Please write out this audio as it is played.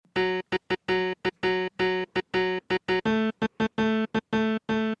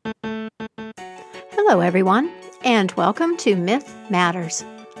Hello, everyone, and welcome to Myth Matters,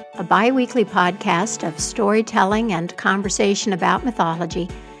 a bi-weekly podcast of storytelling and conversation about mythology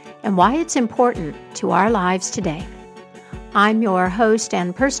and why it's important to our lives today. I'm your host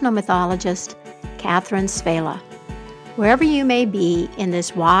and personal mythologist, Catherine Svela. Wherever you may be in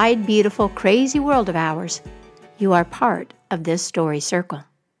this wide, beautiful, crazy world of ours, you are part of this story circle.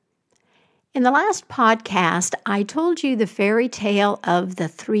 In the last podcast, I told you the fairy tale of the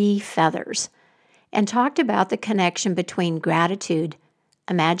three feathers and talked about the connection between gratitude,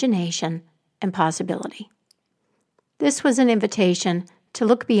 imagination, and possibility. This was an invitation to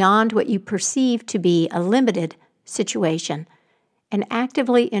look beyond what you perceive to be a limited situation and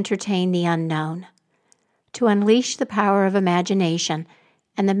actively entertain the unknown, to unleash the power of imagination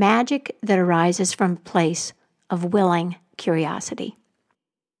and the magic that arises from a place of willing curiosity.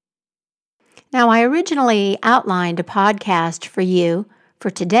 Now, I originally outlined a podcast for you for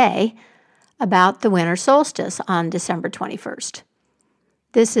today about the winter solstice on December 21st.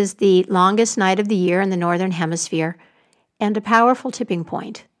 This is the longest night of the year in the Northern Hemisphere and a powerful tipping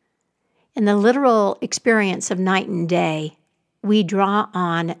point. In the literal experience of night and day, we draw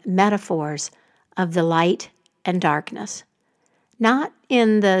on metaphors of the light and darkness, not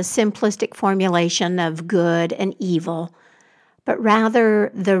in the simplistic formulation of good and evil, but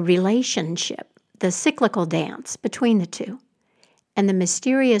rather the relationship, the cyclical dance between the two, and the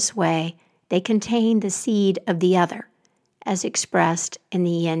mysterious way they contain the seed of the other, as expressed in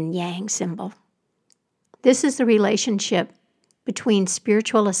the yin-yang symbol. This is the relationship between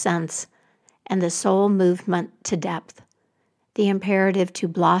spiritual ascents and the soul movement to depth, the imperative to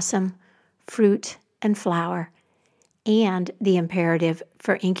blossom, fruit, and flower, and the imperative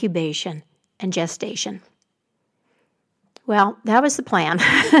for incubation and gestation. Well, that was the plan.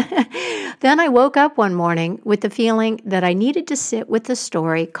 Then I woke up one morning with the feeling that I needed to sit with the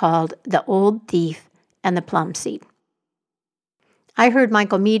story called The Old Thief and the Plum Seed. I heard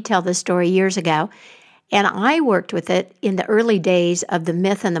Michael Meade tell this story years ago, and I worked with it in the early days of the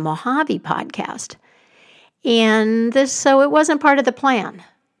Myth and the Mojave podcast. So it wasn't part of the plan.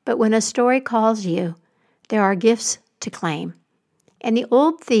 But when a story calls you, there are gifts to claim. And the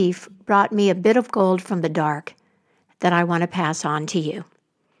old thief brought me a bit of gold from the dark that I want to pass on to you.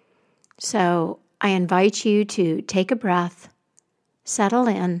 So I invite you to take a breath, settle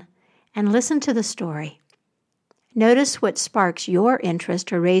in, and listen to the story. Notice what sparks your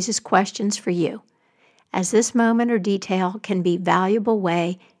interest or raises questions for you, as this moment or detail can be a valuable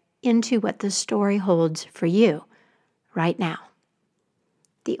way into what the story holds for you right now.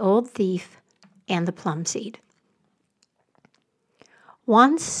 The Old Thief and the Plum Seed.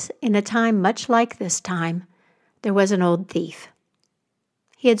 Once, in a time much like this time, there was an old thief.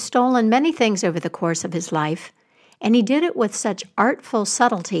 He had stolen many things over the course of his life, and he did it with such artful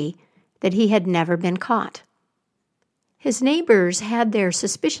subtlety that he had never been caught. His neighbors had their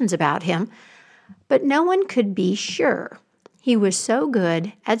suspicions about him, but no one could be sure. He was so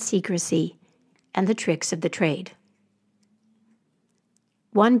good at secrecy and the tricks of the trade.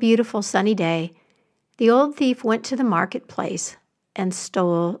 One beautiful sunny day, the old thief went to the marketplace and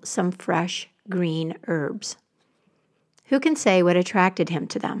stole some fresh green herbs. Who can say what attracted him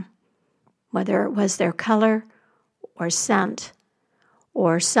to them? Whether it was their color or scent,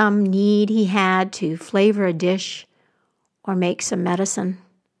 or some need he had to flavor a dish or make some medicine.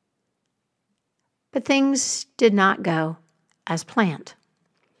 But things did not go as planned.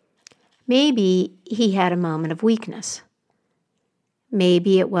 Maybe he had a moment of weakness.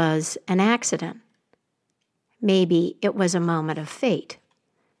 Maybe it was an accident. Maybe it was a moment of fate.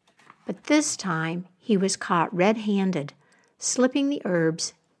 But this time he was caught red-handed, slipping the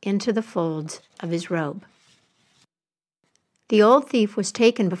herbs into the folds of his robe. The old thief was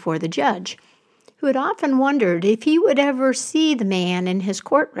taken before the judge, who had often wondered if he would ever see the man in his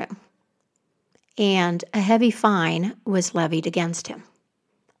courtroom, and a heavy fine was levied against him.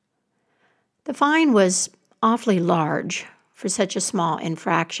 The fine was awfully large for such a small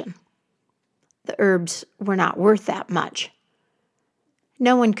infraction. The herbs were not worth that much.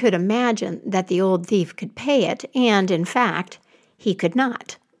 No one could imagine that the old thief could pay it, and, in fact, he could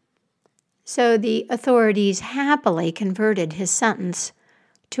not. So the authorities happily converted his sentence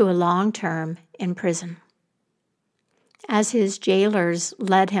to a long term in prison. As his jailers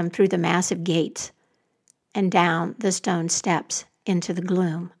led him through the massive gates and down the stone steps into the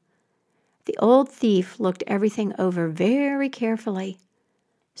gloom, the old thief looked everything over very carefully,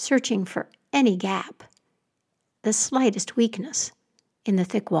 searching for any gap, the slightest weakness in the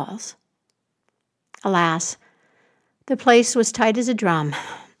thick walls. Alas, the place was tight as a drum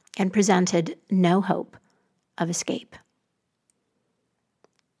and presented no hope of escape.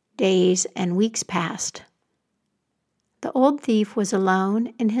 Days and weeks passed. The old thief was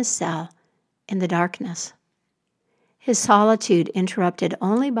alone in his cell in the darkness, his solitude interrupted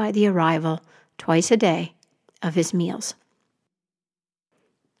only by the arrival, twice a day, of his meals.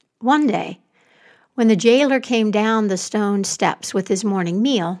 One day, when the jailer came down the stone steps with his morning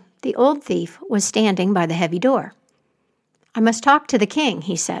meal, the old thief was standing by the heavy door. "I must talk to the king,"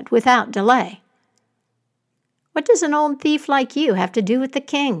 he said, "without delay." "What does an old thief like you have to do with the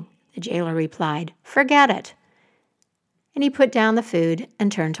king?" the jailer replied. "Forget it." And he put down the food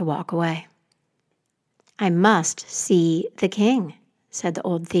and turned to walk away. "I must see the king," said the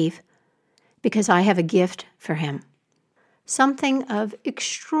old thief, "because I have a gift for him. Something of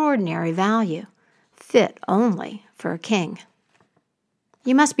extraordinary value, fit only for a king."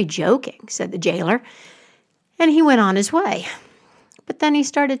 "You must be joking," said the jailer, and he went on his way. But then he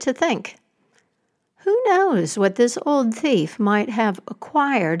started to think, who knows what this old thief might have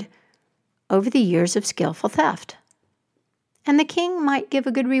acquired over the years of skillful theft? And the king might give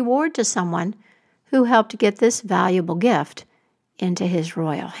a good reward to someone who helped get this valuable gift into his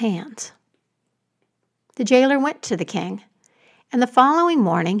royal hands. The jailer went to the king, and the following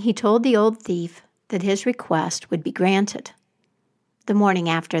morning he told the old thief that his request would be granted. The morning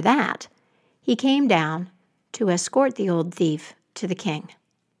after that, he came down to escort the old thief to the king.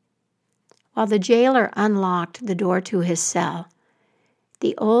 While the jailer unlocked the door to his cell,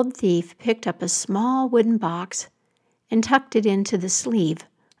 the old thief picked up a small wooden box and tucked it into the sleeve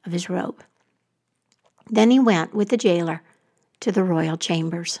of his robe. Then he went with the jailer to the royal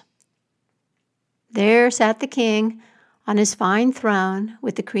chambers. There sat the king on his fine throne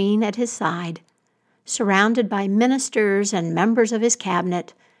with the queen at his side, surrounded by ministers and members of his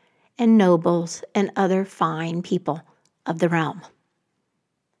cabinet and nobles and other fine people of the realm.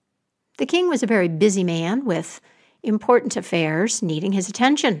 The king was a very busy man with important affairs needing his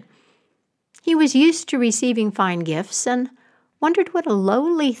attention. He was used to receiving fine gifts and wondered what a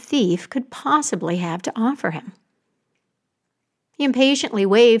lowly thief could possibly have to offer him. He impatiently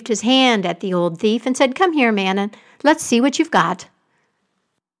waved his hand at the old thief and said, "Come here, man, and let's see what you've got."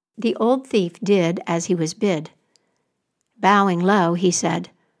 The old thief did as he was bid. Bowing low, he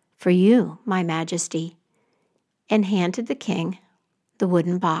said, "For you, my majesty," and handed the king the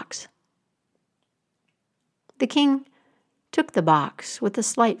wooden box. The king took the box with a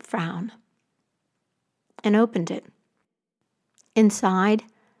slight frown and opened it. Inside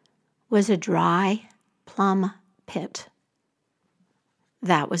was a dry plum pit.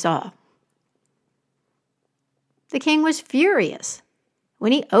 That was all. The king was furious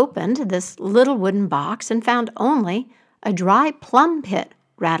when he opened this little wooden box and found only a dry plum pit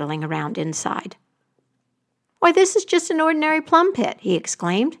rattling around inside. "Why, this is just an ordinary plum pit," he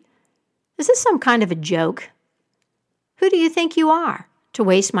exclaimed. "Is this some kind of a joke? Who do you think you are to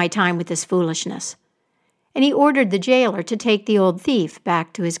waste my time with this foolishness?" And he ordered the jailer to take the old thief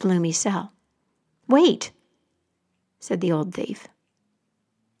back to his gloomy cell. "Wait," said the old thief.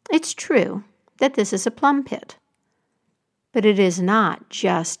 "It's true that this is a plum pit, but it is not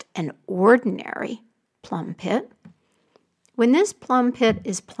just an ordinary plum pit. When this plum pit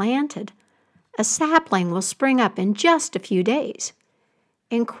is planted, a sapling will spring up in just a few days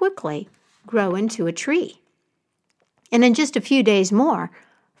and quickly grow into a tree. And in just a few days more,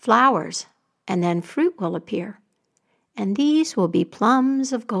 flowers and then fruit will appear, and these will be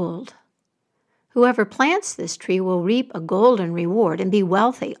plums of gold. Whoever plants this tree will reap a golden reward and be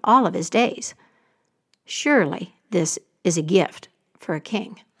wealthy all of his days. Surely this is a gift for a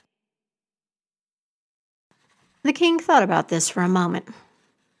king." The king thought about this for a moment.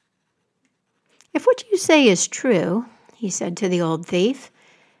 "If what you say is true," he said to the old thief,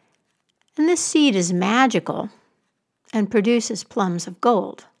 "and this seed is magical and produces plums of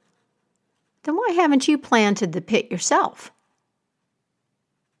gold, then why haven't you planted the pit yourself?"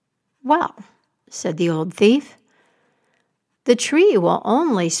 "Well," said the old thief, "the tree will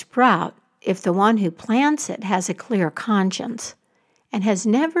only sprout if the one who plants it has a clear conscience and has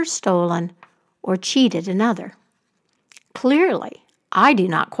never stolen or cheated another. Clearly, I do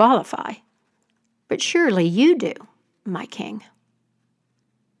not qualify, but surely you do, my king."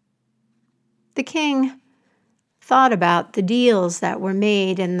 The king thought about the deals that were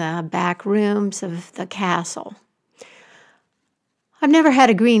made in the back rooms of the castle. "I've never had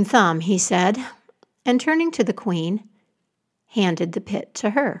a green thumb," he said, and turning to the queen, handed the pit to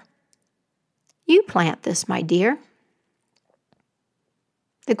her. "You plant this, my dear."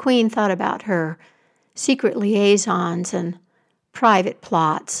 The queen thought about her secret liaisons and private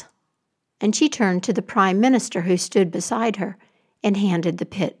plots, and she turned to the prime minister who stood beside her and handed the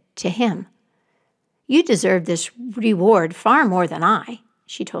pit to him. "You deserve this reward far more than I,"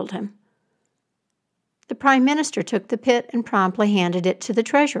 she told him. The Prime Minister took the pit and promptly handed it to the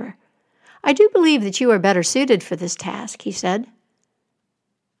treasurer. "I do believe that you are better suited for this task," he said.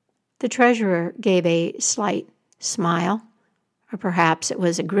 The treasurer gave a slight smile, or perhaps it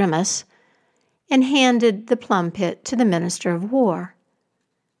was a grimace, and handed the plum pit to the Minister of War,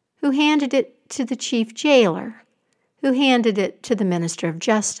 who handed it to the chief jailer, who handed it to the Minister of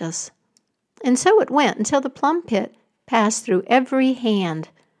Justice. And so it went until the plum pit passed through every hand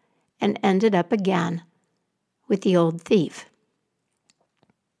and ended up again with the old thief.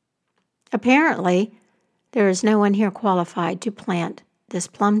 "Apparently, there is no one here qualified to plant this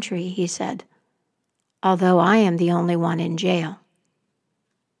plum tree," he said, "although I am the only one in jail."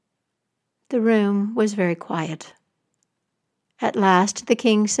 The room was very quiet. At last the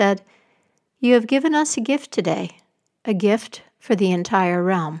king said, "You have given us a gift today, a gift for the entire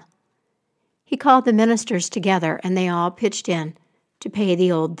realm." He called the ministers together, and they all pitched in to pay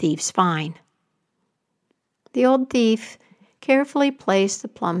the old thief's fine. The old thief carefully placed the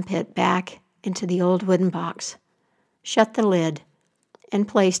plum pit back into the old wooden box, shut the lid, and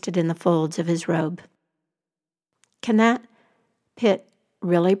placed it in the folds of his robe. "Can that pit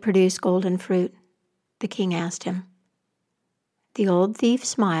really produce golden fruit?" the king asked him. The old thief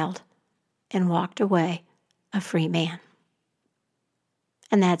smiled and walked away a free man.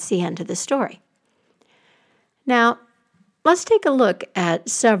 And that's the end of the story. Now, let's take a look at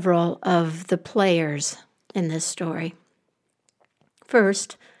several of the players in this story.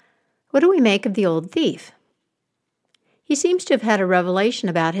 First, what do we make of the old thief? He seems to have had a revelation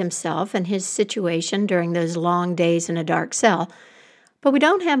about himself and his situation during those long days in a dark cell, but we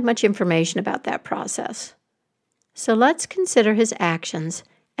don't have much information about that process. So let's consider his actions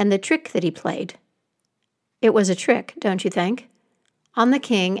and the trick that he played. It was a trick, don't you think, on the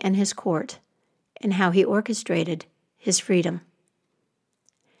king and his court, and how he orchestrated his freedom.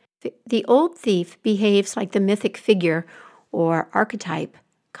 The old thief behaves like the mythic figure or archetype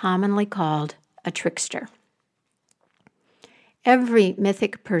commonly called a trickster. Every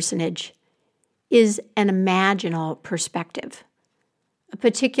mythic personage is an imaginal perspective, a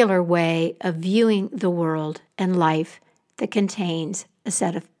particular way of viewing the world and life that contains a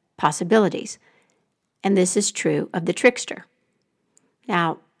set of possibilities. And this is true of the trickster.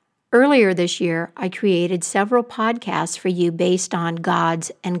 Now, earlier this year, I created several podcasts for you based on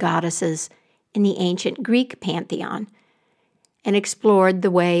gods and goddesses in the ancient Greek pantheon and explored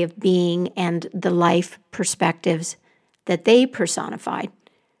the way of being and the life perspectives that they personified.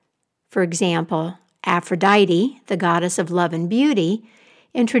 For example, Aphrodite, the goddess of love and beauty,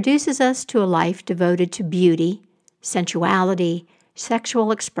 introduces us to a life devoted to beauty, sensuality,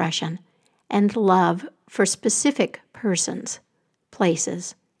 sexual expression, and love for specific persons,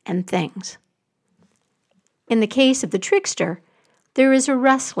 places, and things. In the case of the trickster, there is a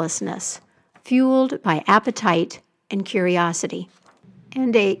restlessness fueled by appetite and curiosity,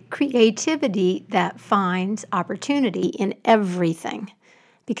 and a creativity that finds opportunity in everything,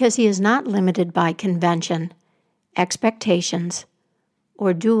 because he is not limited by convention, expectations,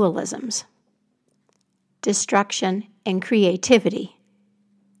 or dualisms. Destruction and creativity,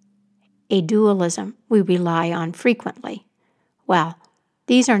 a dualism we rely on frequently. Well,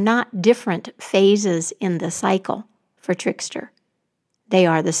 these are not different phases in the cycle for trickster. They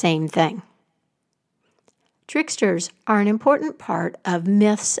are the same thing. Tricksters are an important part of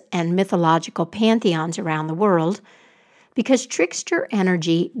myths and mythological pantheons around the world because trickster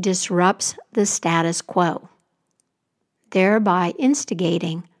energy disrupts the status quo, thereby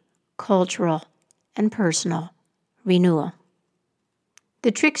instigating cultural and personal renewal.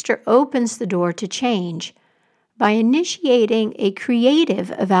 The trickster opens the door to change by initiating a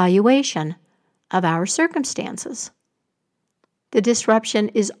creative evaluation of our circumstances. The disruption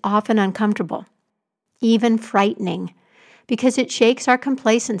is often uncomfortable, even frightening, because it shakes our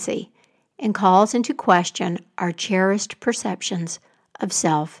complacency and calls into question our cherished perceptions of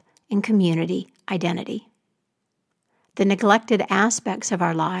self and community identity. The neglected aspects of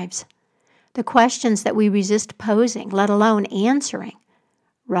our lives, the questions that we resist posing, let alone answering,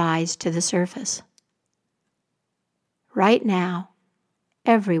 rise to the surface. Right now,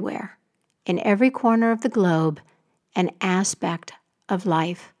 everywhere, in every corner of the globe, an aspect of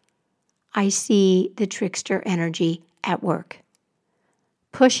life, I see the trickster energy at work,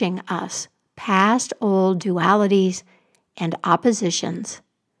 pushing us past old dualities and oppositions,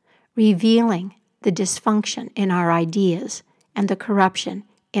 revealing the dysfunction in our ideas and the corruption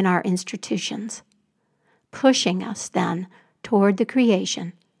in our institutions, pushing us then toward the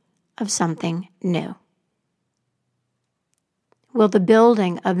creation of something new. Will the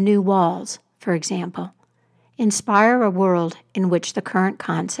building of new walls, for example, inspire a world in which the current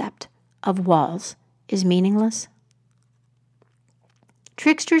concept of walls is meaningless?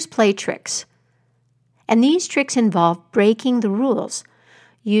 Tricksters play tricks, and these tricks involve breaking the rules,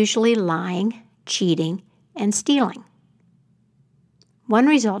 usually lying, cheating, and stealing. One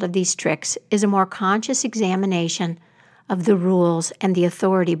result of these tricks is a more conscious examination of the rules and the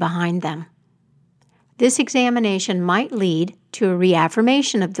authority behind them. This examination might lead to a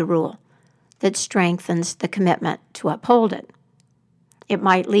reaffirmation of the rule that strengthens the commitment to uphold it. It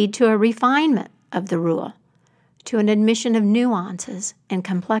might lead to a refinement of the rule, to an admission of nuances and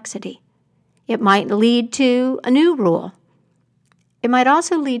complexity. It might lead to a new rule. It might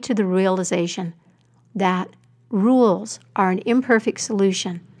also lead to the realization that rules are an imperfect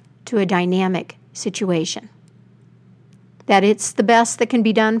solution to a dynamic situation. That it's the best that can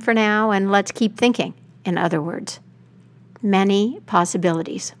be done for now, and let's keep thinking, in other words. Many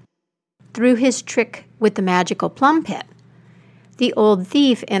possibilities. Through his trick with the magical plum pit, the old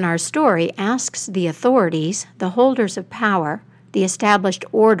thief in our story asks the authorities, the holders of power, the established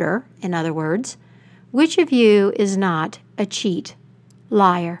order, in other words, which of you is not a cheat,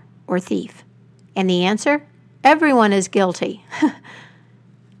 liar, or thief? And the answer? Everyone is guilty.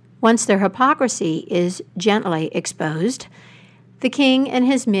 Once their hypocrisy is gently exposed, the king and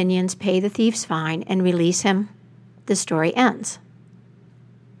his minions pay the thief's fine and release him. The story ends.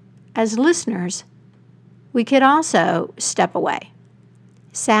 As listeners, we could also step away,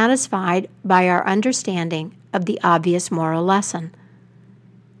 satisfied by our understanding of the obvious moral lesson.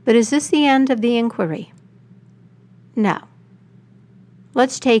 But is this the end of the inquiry? No.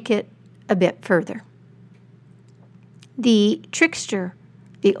 Let's take it a bit further. The trickster,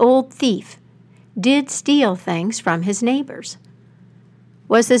 the old thief, did steal things from his neighbors.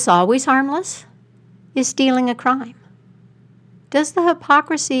 Was this always harmless? Is stealing a crime? Does the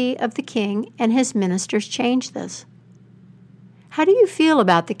hypocrisy of the king and his ministers change this? How do you feel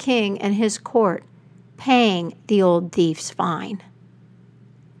about the king and his court paying the old thief's fine?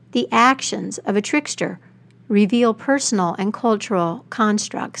 The actions of a trickster reveal personal and cultural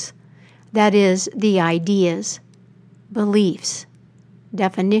constructs, that is, the ideas, beliefs,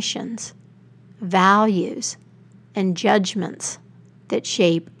 definitions, values, and judgments that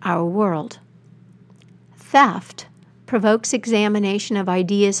shape our world. Theft provokes examination of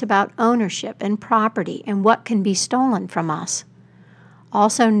ideas about ownership and property and what can be stolen from us.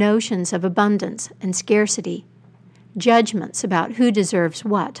 Also notions of abundance and scarcity, judgments about who deserves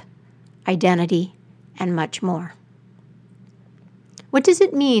what, identity, and much more. What does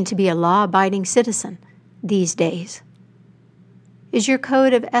it mean to be a law-abiding citizen these days? Is your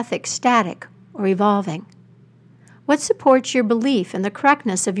code of ethics static or evolving? What supports your belief in the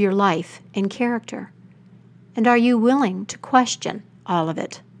correctness of your life and character? And are you willing to question all of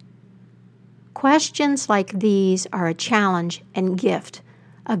it? Questions like these are a challenge and gift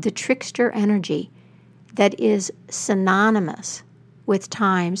of the trickster energy that is synonymous with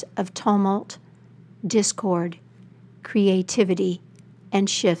times of tumult, discord, creativity, and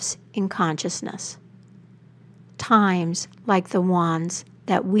shifts in consciousness. Times like the ones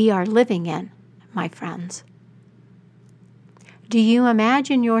that we are living in, my friends. Do you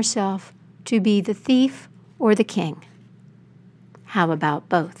imagine yourself to be the thief or the king? How about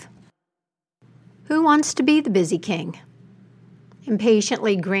both? Who wants to be the busy king?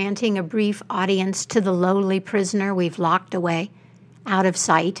 Impatiently granting a brief audience to the lowly prisoner we've locked away, out of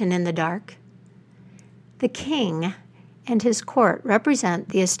sight and in the dark? The king and his court represent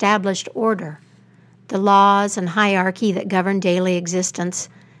the established order, the laws and hierarchy that govern daily existence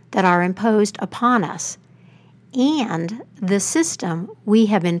that are imposed upon us, and the system we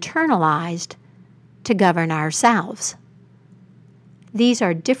have internalized to govern ourselves. These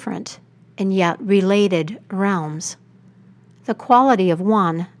are different and yet related realms. The quality of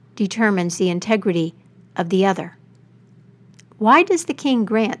one determines the integrity of the other. Why does the king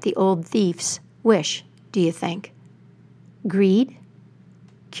grant the old thief's wish, do you think? Greed?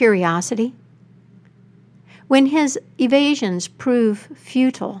 Curiosity? When his evasions prove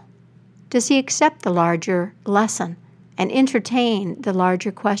futile, does he accept the larger lesson and entertain the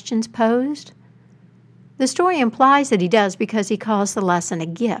larger questions posed? The story implies that he does because he calls the lesson a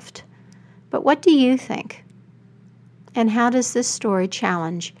gift. But what do you think? And how does this story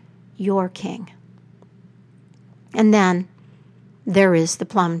challenge your king? And then there is the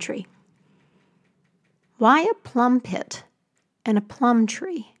plum tree. Why a plum pit and a plum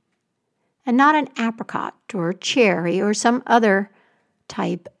tree, and not an apricot or cherry or some other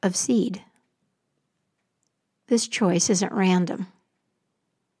type of seed? This choice isn't random.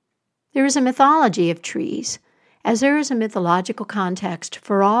 There is a mythology of trees, as there is a mythological context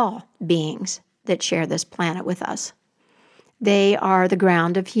for all beings that share this planet with us. They are the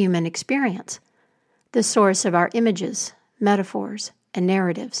ground of human experience, the source of our images, metaphors, and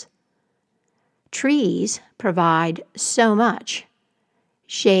narratives. Trees provide so much: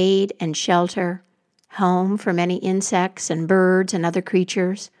 shade and shelter, home for many insects and birds and other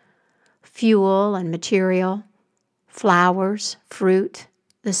creatures, fuel and material, flowers, fruit,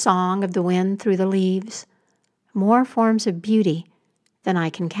 the song of the wind through the leaves, more forms of beauty than I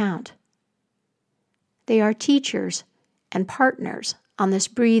can count. They are teachers and partners on this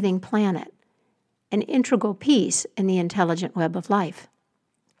breathing planet, an integral piece in the intelligent web of life.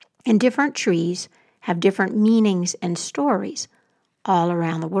 And different trees have different meanings and stories all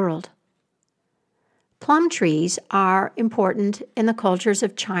around the world. Plum trees are important in the cultures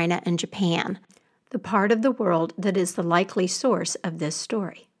of China and Japan, the part of the world that is the likely source of this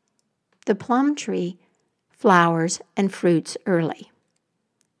story. The plum tree flowers and fruits early.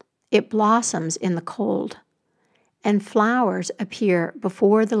 It blossoms in the cold, and flowers appear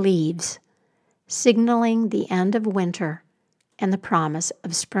before the leaves, signaling the end of winter and the promise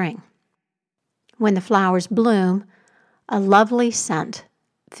of spring. When the flowers bloom, a lovely scent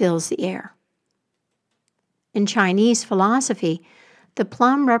fills the air. In Chinese philosophy, the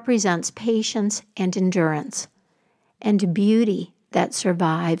plum represents patience and endurance, and beauty that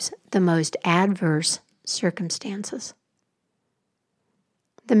survives the most adverse circumstances.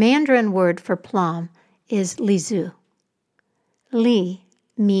 The Mandarin word for plum is lizu. Li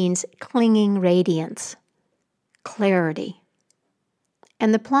means clinging radiance, clarity.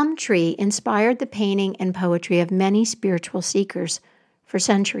 And the plum tree inspired the painting and poetry of many spiritual seekers for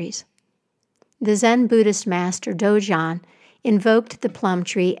centuries. The Zen Buddhist master Dogen invoked the plum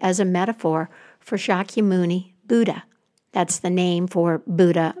tree as a metaphor for Shakyamuni Buddha. That's the name for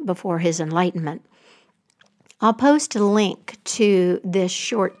Buddha before his enlightenment. I'll post a link to this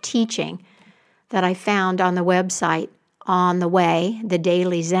short teaching that I found on the website On the Way, the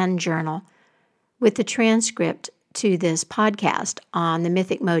Daily Zen Journal, with the transcript to this podcast on the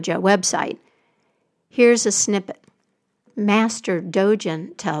Mythic Mojo website. Here's a snippet. Master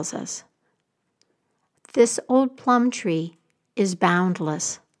Dogen tells us, "This old plum tree is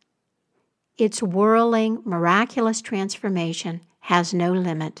boundless. Its whirling, miraculous transformation has no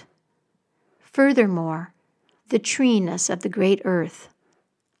limit. Furthermore, the treeness of the great earth,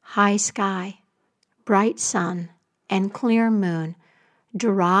 high sky, bright sun, and clear moon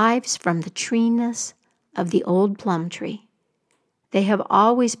derives from the treeness of the old plum tree. They have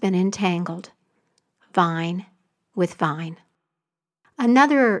always been entangled, vine with vine."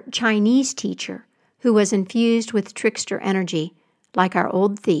 Another Chinese teacher who was infused with trickster energy, like our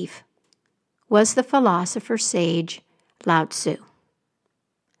old thief, was the philosopher sage Lao Tzu.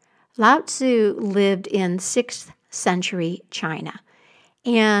 Lao Tzu lived in 6th century China,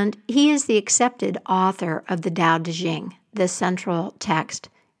 and he is the accepted author of the Tao Te Ching, the central text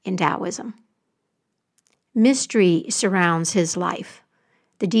in Taoism. Mystery surrounds his life.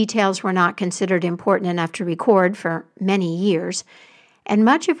 The details were not considered important enough to record for many years, and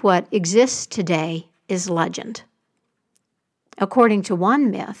much of what exists today is legend. According to one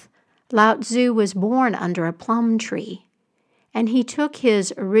myth, Lao Tzu was born under a plum tree, and he took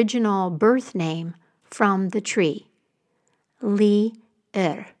his original birth name from the tree, Li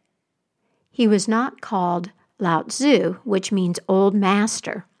Er. He was not called Lao Tzu, which means old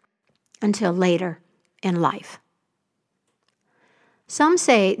master, until later in life. Some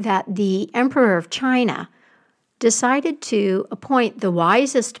say that the Emperor of China decided to appoint the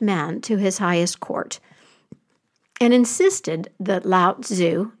wisest men to his highest court and insisted that Lao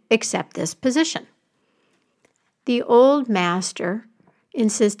Tzu accept this position. The old master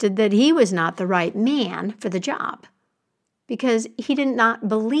insisted that he was not the right man for the job because he did not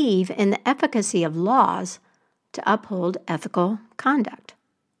believe in the efficacy of laws to uphold ethical conduct.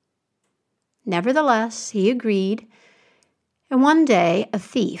 Nevertheless, he agreed, and one day a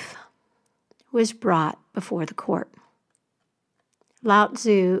thief was brought before the court. Lao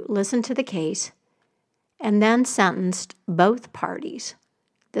Tzu listened to the case and then sentenced both parties,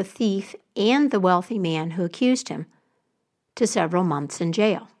 the thief and the wealthy man who accused him, to several months in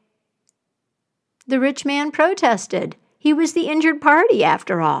jail. The rich man protested. He was the injured party,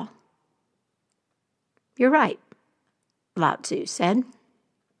 after all. "You're right," Lao Tzu said.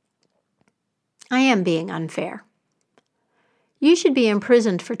 "I am being unfair. You should be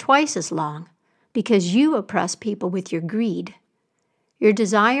imprisoned for twice as long because you oppress people with your greed. Your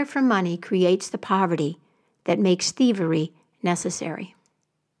desire for money creates the poverty that makes thievery necessary."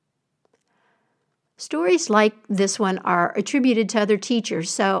 Stories like this one are attributed to other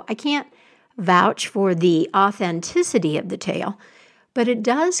teachers, so I can't vouch for the authenticity of the tale, but it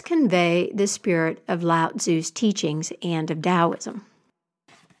does convey the spirit of Lao Tzu's teachings and of Taoism.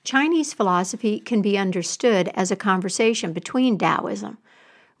 Chinese philosophy can be understood as a conversation between Taoism,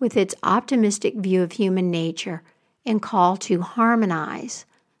 with its optimistic view of human nature and call to harmonize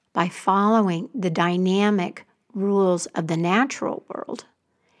by following the dynamic rules of the natural world,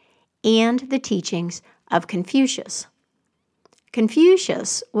 and the teachings of Confucius.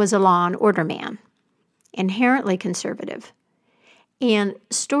 Confucius was a law and order man, inherently conservative, and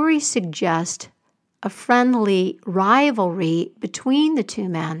stories suggest a friendly rivalry between the two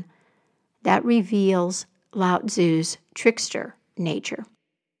men that reveals Lao Tzu's trickster nature.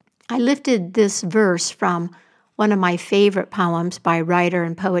 I lifted this verse from one of my favorite poems by writer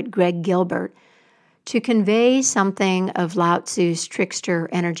and poet Greg Gilbert to convey something of Lao Tzu's trickster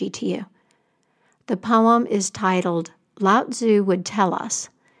energy to you. The poem is titled Lao Tzu Would Tell Us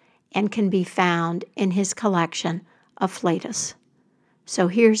and can be found in his collection Afflatus. So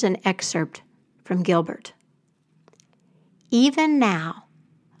here's an excerpt from Gilbert. Even now,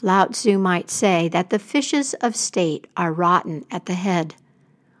 Lao Tzu might say that the fishes of state are rotten at the head,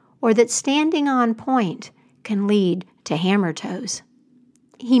 or that standing on point can lead to hammer toes.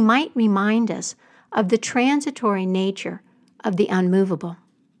 He might remind us of the transitory nature of the unmovable.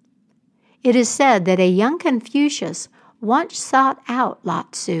 It is said that a young Confucius once sought out Lao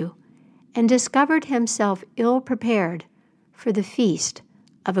Tzu and discovered himself ill-prepared for the feast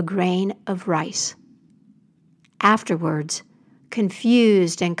of a grain of rice. Afterwards,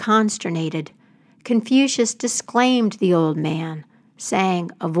 confused and consternated, Confucius disclaimed the old man,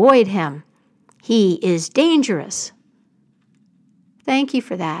 saying, "Avoid him. He is dangerous." Thank you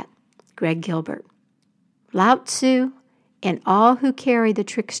for that, Greg Gilbert. Lao Tzu and all who carry the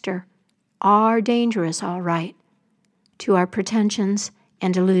trickster are dangerous, all right, to our pretensions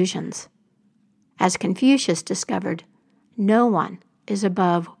and illusions. As Confucius discovered, no one is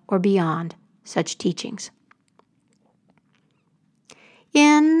above or beyond such teachings.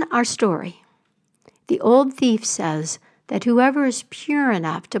 In our story, the old thief says that whoever is pure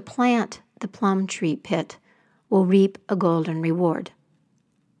enough to plant the plum tree pit will reap a golden reward.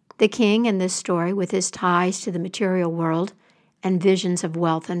 The king in this story, with his ties to the material world and visions of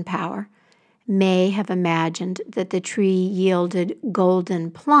wealth and power, may have imagined that the tree yielded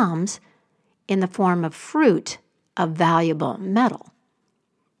golden plums in the form of fruit of valuable metal.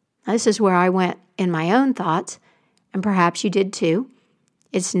 This is where I went in my own thoughts, and perhaps you did too.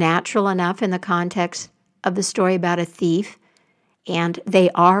 It's natural enough in the context of the story about a thief, and they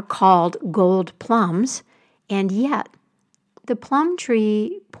are called gold plums, and yet the plum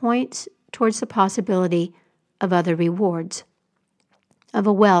tree points towards the possibility of other rewards, of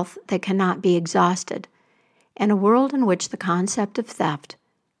a wealth that cannot be exhausted, and a world in which the concept of theft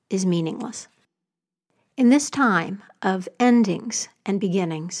is meaningless. In this time of endings and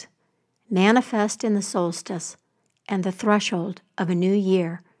beginnings, manifest in the solstice and the threshold of a new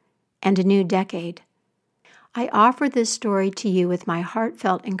year and a new decade, I offer this story to you with my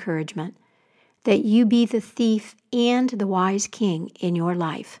heartfelt encouragement that you be the thief and the wise king in your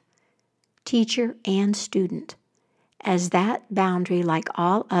life, teacher and student, as that boundary, like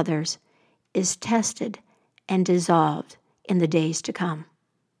all others, is tested and dissolved in the days to come.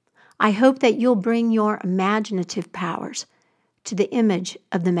 I hope that you'll bring your imaginative powers to the image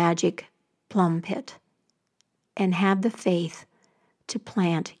of the magic plum pit and have the faith to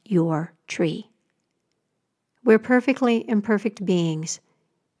plant your tree. We're perfectly imperfect beings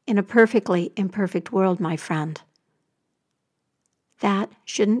in a perfectly imperfect world, my friend. That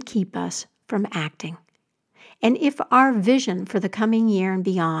shouldn't keep us from acting. And if our vision for the coming year and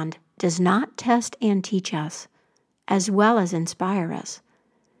beyond does not test and teach us, as well as inspire us,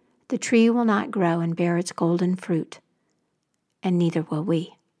 the tree will not grow and bear its golden fruit, and neither will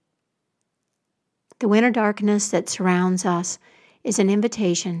we. The winter darkness that surrounds us is an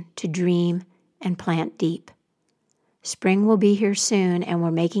invitation to dream and plant deep. Spring will be here soon, and we're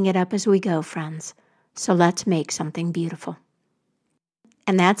making it up as we go, friends. So let's make something beautiful.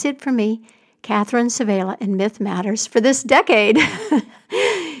 And that's it for me, Catherine Savela in Myth Matters for this decade,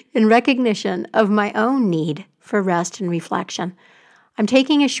 in recognition of my own need for rest and reflection. I'm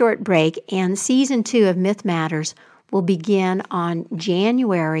taking a short break, and Season 2 of Myth Matters will begin on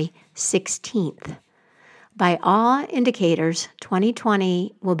January 16th. By all indicators,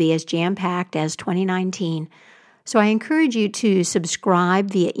 2020 will be as jam-packed as 2019, so I encourage you to subscribe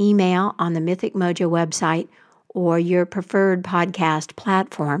via email on the Mythic Mojo website or your preferred podcast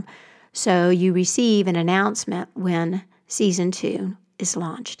platform so you receive an announcement when Season 2 is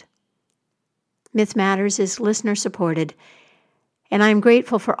launched. Myth Matters is listener-supported, and I'm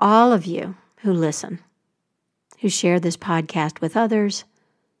grateful for all of you who listen, who share this podcast with others,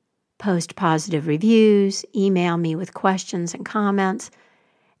 post positive reviews, email me with questions and comments,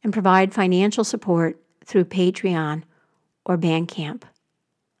 and provide financial support through Patreon or Bandcamp.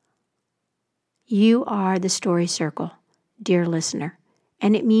 You are the Story Circle, dear listener,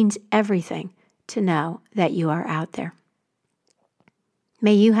 and it means everything to know that you are out there.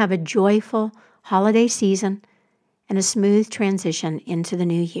 May you have a joyful holiday season and a smooth transition into the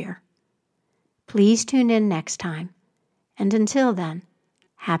new year. Please tune in next time, and until then,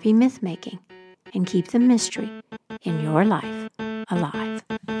 happy myth-making, and keep the mystery in your life alive.